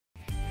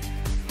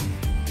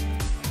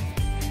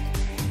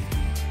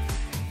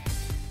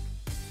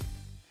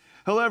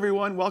Hello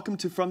everyone, welcome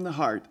to From the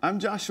Heart. I'm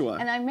Joshua.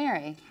 And I'm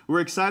Mary.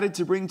 We're excited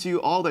to bring to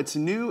you all that's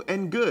new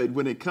and good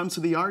when it comes to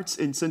the arts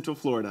in Central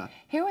Florida.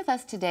 Here with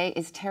us today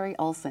is Terry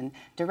Olson,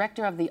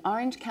 Director of the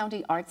Orange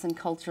County Arts and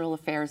Cultural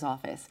Affairs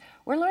Office.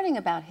 We're learning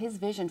about his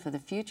vision for the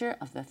future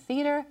of the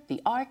theater,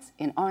 the arts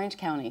in Orange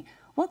County.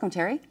 Welcome,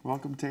 Terry.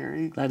 Welcome,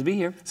 Terry. Glad to be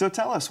here. So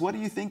tell us, what do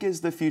you think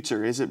is the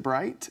future? Is it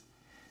bright?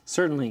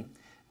 Certainly.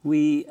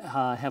 We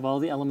have all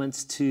the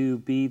elements to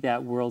be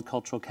that world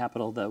cultural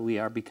capital that we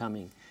are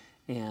becoming.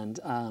 And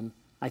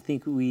I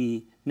think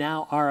we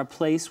now are a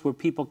place where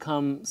people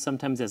come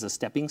sometimes as a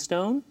stepping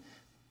stone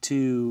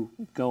to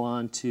go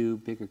on to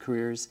bigger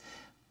careers.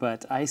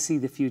 But I see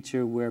the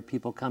future where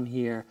people come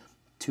here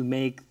to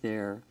make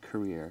their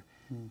career.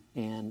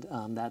 And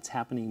that's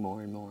happening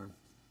more and more.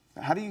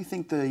 How do you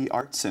think the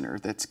Arts Center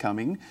that's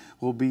coming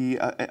will be,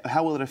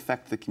 how will it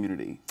affect the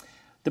community?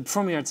 The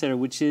Performing Arts Center,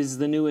 which is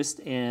the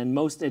newest and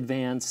most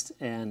advanced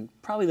and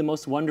probably the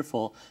most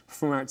wonderful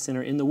performing arts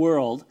center in the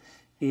world,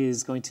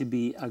 is going to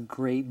be a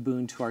great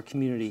boon to our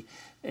community,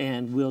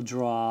 and will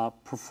draw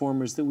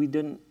performers that we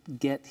didn't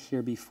get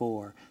here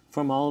before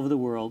from all over the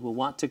world will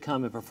want to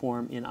come and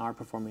perform in our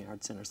Performing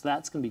Arts Center. So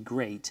that's going to be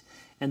great.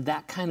 And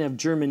that kind of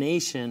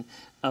germination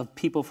of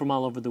people from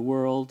all over the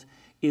world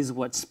is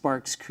what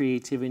sparks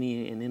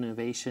creativity and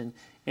innovation.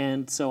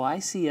 And so I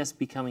see us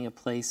becoming a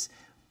place,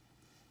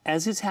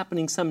 as is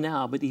happening some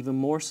now, but even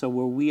more so,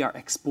 where we are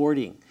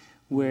exporting,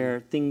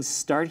 where things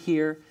start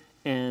here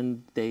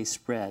and they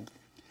spread.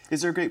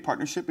 Is there a great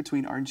partnership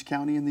between Orange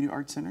County and the new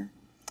Arts Center?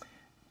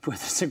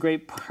 There's a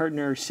great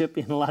partnership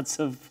in lots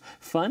of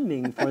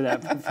funding for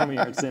that Performing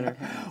Arts Center,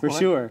 for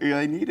sure.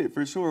 I need it,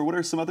 for sure. What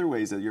are some other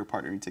ways that you're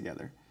partnering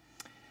together?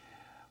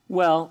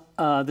 Well,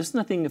 there's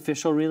nothing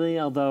official really,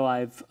 although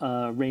I've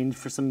arranged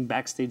for some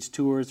backstage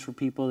tours for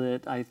people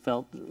that I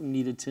felt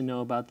needed to know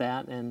about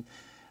that. And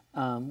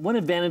one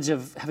advantage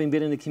of having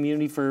been in the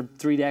community for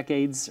 3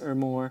 decades or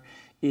more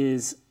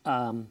is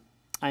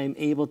I'm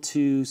able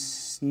to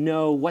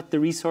know what the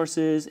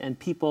resources and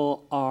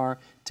people are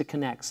to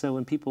connect. So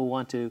when people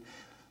want to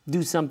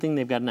do something,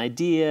 they've got an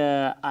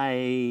idea,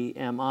 I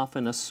am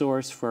often a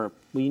source for,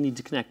 well, you need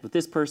to connect with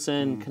this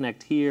person,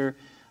 connect here.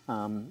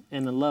 And I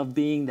love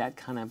being that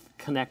kind of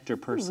connector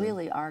person. You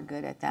really are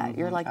good at that.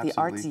 You're like the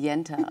arts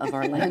yenta of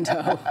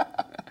Orlando.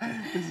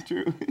 It's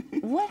true.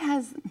 What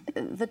has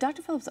the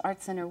Dr. Phillips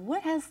Arts Center,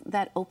 what has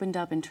that opened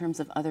up in terms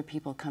of other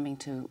people coming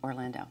to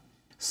Orlando?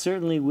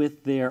 Certainly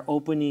with their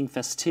opening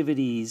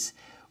festivities,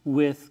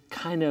 with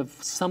kind of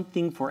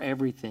something for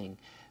everything,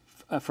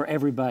 for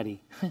everybody,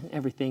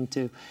 everything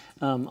to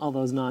all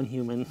those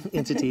non-human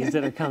entities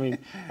that are coming.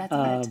 That's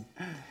right.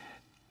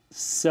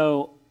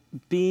 So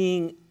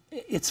being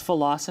its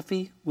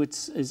philosophy,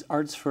 which is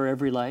arts for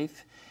every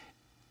life,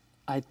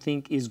 I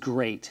think is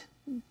great.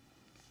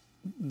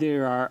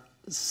 There are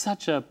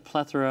such a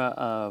plethora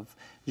of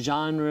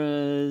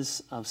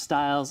genres, of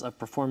styles of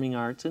performing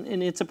arts,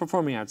 and it's a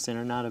performing arts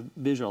center, not a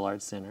visual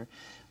arts center.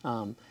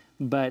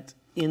 But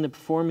in the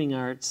performing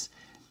arts,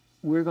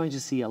 we're going to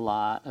see a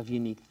lot of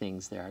unique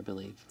things there, I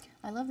believe.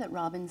 I love that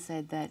Robin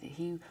said that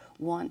he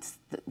wants,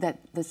 that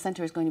the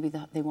center is going to be,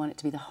 they want it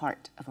to be the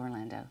heart of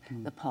Orlando,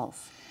 the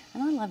pulse.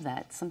 And I love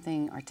that,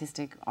 something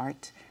artistic,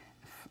 art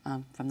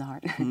from the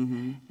heart.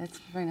 That's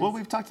very nice. Well,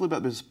 we've talked a little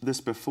about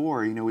this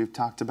before. You know, we've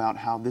talked about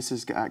how this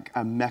is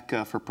a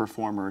mecca for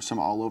performers from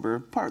all over,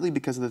 partly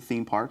because of the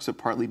theme parks, but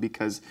partly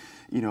because,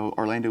 you know,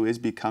 Orlando is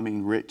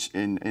becoming rich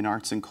in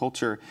arts and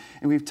culture.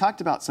 And we've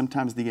talked about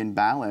sometimes the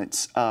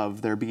imbalance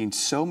of there being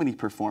so many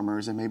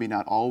performers and maybe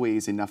not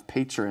always enough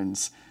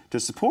patrons to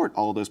support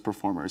all those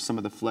performers, some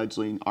of the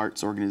fledgling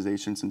arts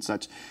organizations and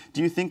such.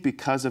 Do you think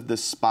because of the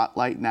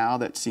spotlight now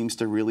that seems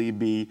to really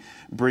be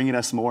bringing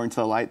us more into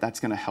the light,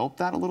 that's going to help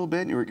that a little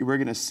bit? We're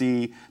going to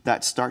see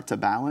that start to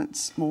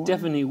balance more?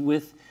 Definitely.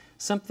 With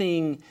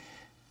something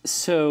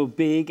so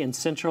big and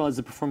central as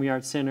the Performing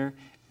Arts Center,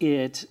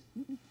 it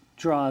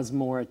draws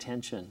more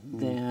attention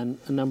than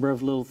a number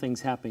of little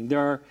things happening.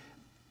 There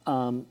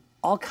are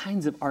all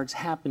kinds of arts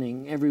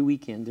happening every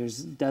weekend. There's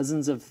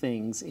dozens of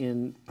things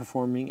in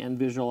performing and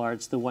visual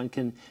arts that one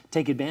can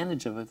take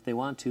advantage of if they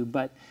want to,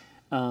 but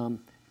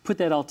put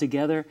that all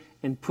together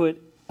and put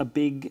a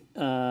big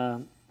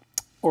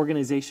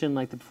organization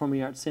like the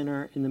Performing Arts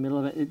Center in the middle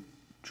of it, it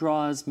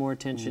draws more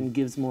attention,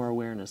 gives more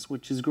awareness,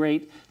 which is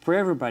great for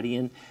everybody.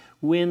 And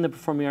when the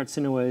Performing Arts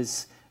Center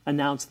was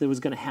announced that it was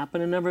going to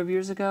happen a number of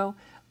years ago,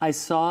 I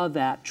saw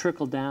that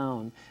trickle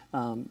down.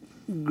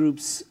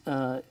 Groups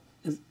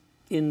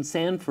in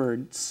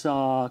Sanford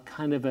saw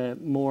kind of a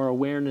more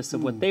awareness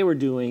of what they were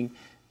doing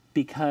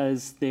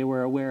because they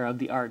were aware of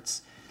the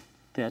arts,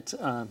 that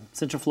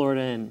Central Florida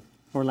and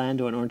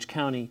Orlando and Orange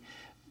County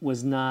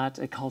was not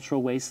a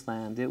cultural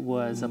wasteland. It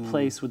was a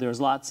place where there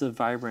was lots of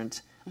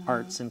vibrant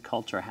arts and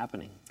culture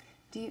happening.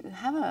 Do you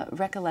have a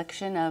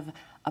recollection of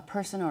a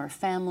person or a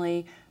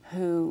family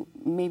who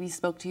maybe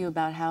spoke to you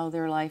about how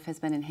their life has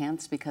been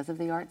enhanced because of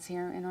the arts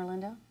here in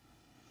Orlando?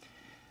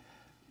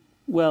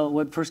 Well,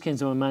 what first came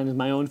to my mind is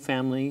my own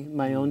family,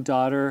 my own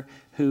daughter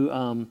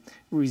who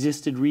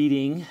resisted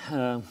reading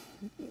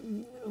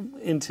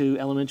into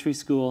elementary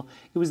school,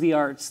 it was the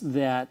arts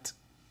that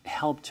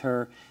helped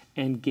her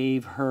and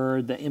gave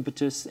her the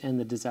impetus and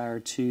the desire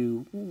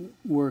to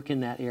work in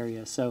that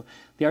area. So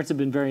the arts have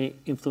been very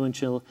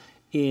influential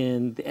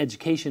in the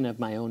education of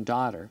my own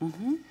daughter.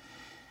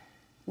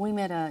 We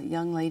met a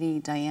young lady,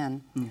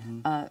 Diane,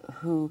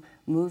 who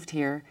moved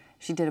here.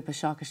 She did a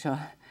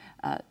pashakasha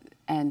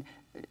and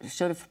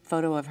showed a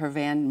photo of her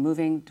van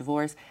moving,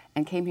 divorce,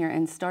 and came here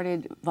and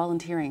started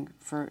volunteering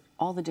for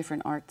all the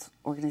different arts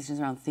organizations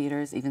around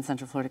theaters, even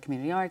Central Florida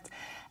Community Arts,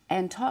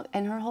 and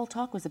her whole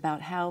talk was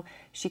about how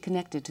she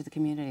connected to the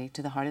community,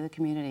 to the heart of the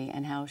community,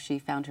 and how she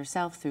found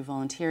herself through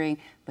volunteering,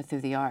 but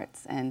through the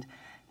arts. And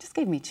just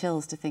gave me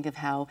chills to think of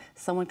how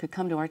someone could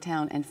come to our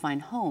town and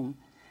find home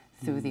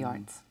through the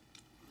arts.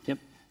 Yep.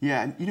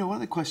 Yeah, and you know, one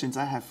of the questions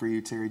I have for you,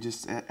 Terry,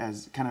 just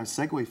as kind of a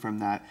segue from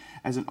that,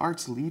 as an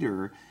arts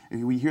leader,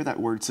 we hear that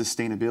word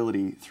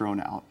sustainability thrown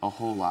out a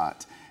whole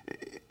lot.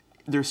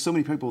 There's so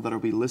many people that will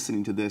be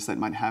listening to this that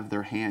might have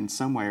their hand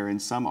somewhere in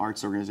some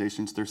arts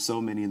organizations. There's so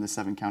many in the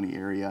 7-county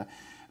area.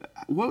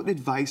 What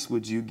advice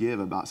would you give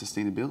about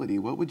sustainability?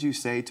 What would you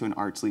say to an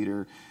arts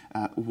leader?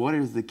 What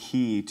is the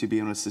key to be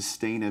able to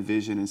sustain a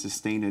vision and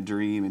sustain a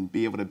dream and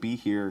be able to be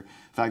here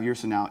 5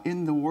 years from now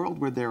in the world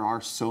where there are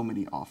so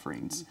many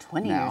offerings?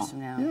 20 years from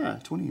now. Yeah,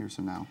 20 years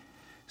from now.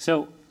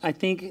 So I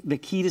think the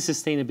key to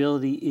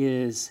sustainability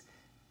is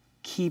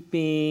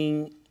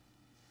keeping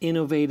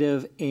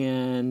innovative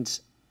and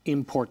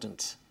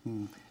important.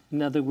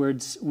 In other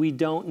words, we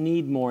don't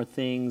need more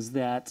things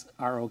that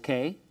are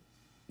okay,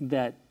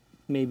 that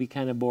maybe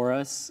kind of bore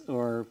us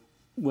or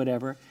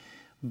whatever.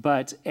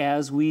 But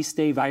as we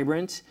stay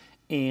vibrant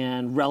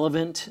and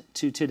relevant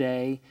to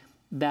today,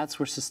 that's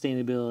where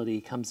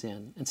sustainability comes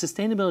in. And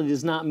sustainability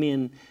does not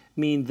mean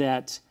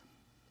that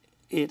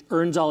it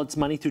earns all its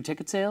money through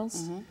ticket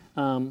sales.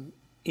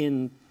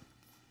 In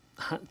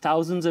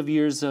thousands of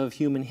years of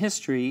human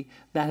history,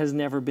 that has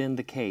never been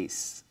the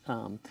case.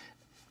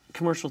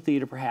 Commercial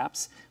theater,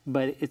 perhaps,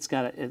 but it's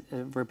got a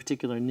very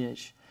particular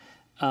niche.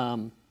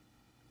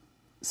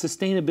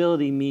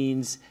 Sustainability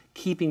means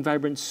keeping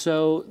vibrant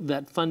so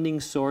that funding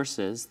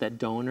sources, that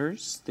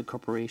donors, the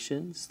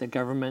corporations, the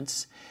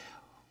governments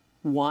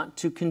want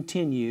to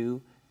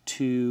continue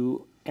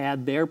to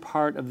add their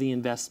part of the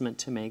investment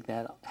to make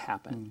that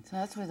happen. So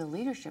that's where the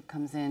leadership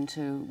comes in,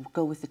 to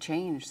go with the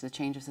change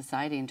of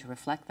society, and to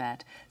reflect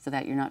that so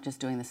that you're not just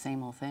doing the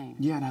same old thing.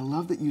 Yeah, and I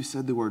love that you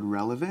said the word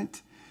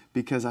relevant,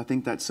 because I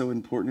think that's so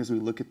important as we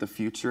look at the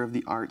future of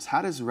the arts.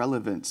 How does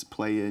relevance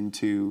play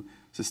into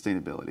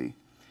sustainability?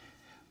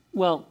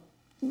 Well,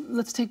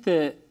 let's take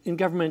in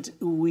government,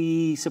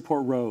 we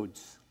support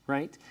roads,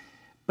 right?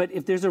 But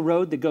if there's a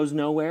road that goes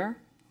nowhere,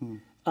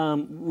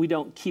 we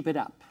don't keep it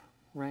up,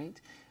 right?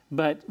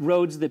 But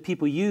roads that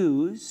people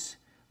use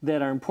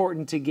that are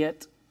important to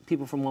get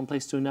people from one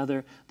place to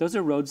another, those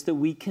are roads that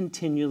we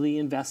continually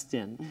invest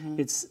in.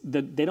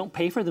 They don't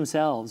pay for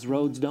themselves.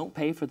 Roads don't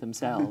pay for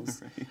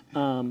themselves.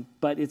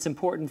 But it's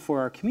important for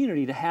our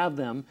community to have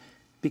them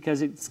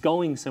because it's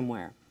going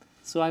somewhere.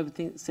 So I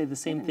would say the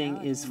same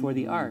thing is for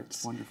the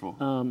arts.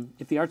 Wonderful.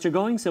 If the arts are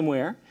going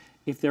somewhere,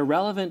 if they're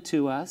relevant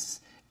to us,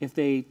 if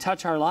they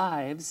touch our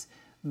lives,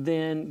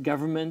 then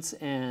governments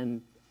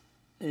and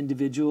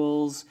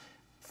individuals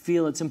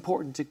feel it's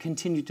important to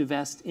continue to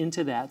invest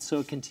into that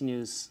so it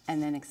continues.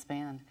 And then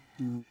expand.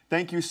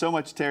 Thank you so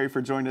much, Terry,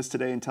 for joining us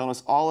today and telling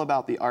us all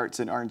about the arts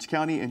in Orange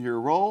County and your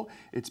role.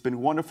 It's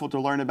been wonderful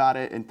to learn about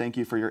it, and thank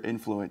you for your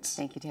influence.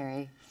 Thank you,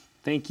 Terry.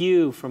 Thank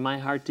you, from my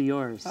heart to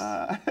yours.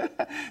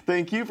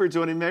 Thank you for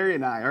joining Mary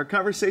and I. Our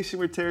conversation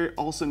with Terry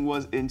Olson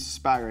was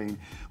inspiring.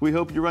 We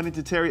hope you run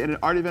into Terry at an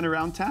art event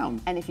around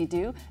town. And if you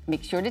do,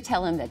 make sure to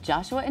tell him that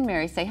Joshua and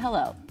Mary say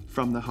hello.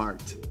 From the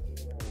heart.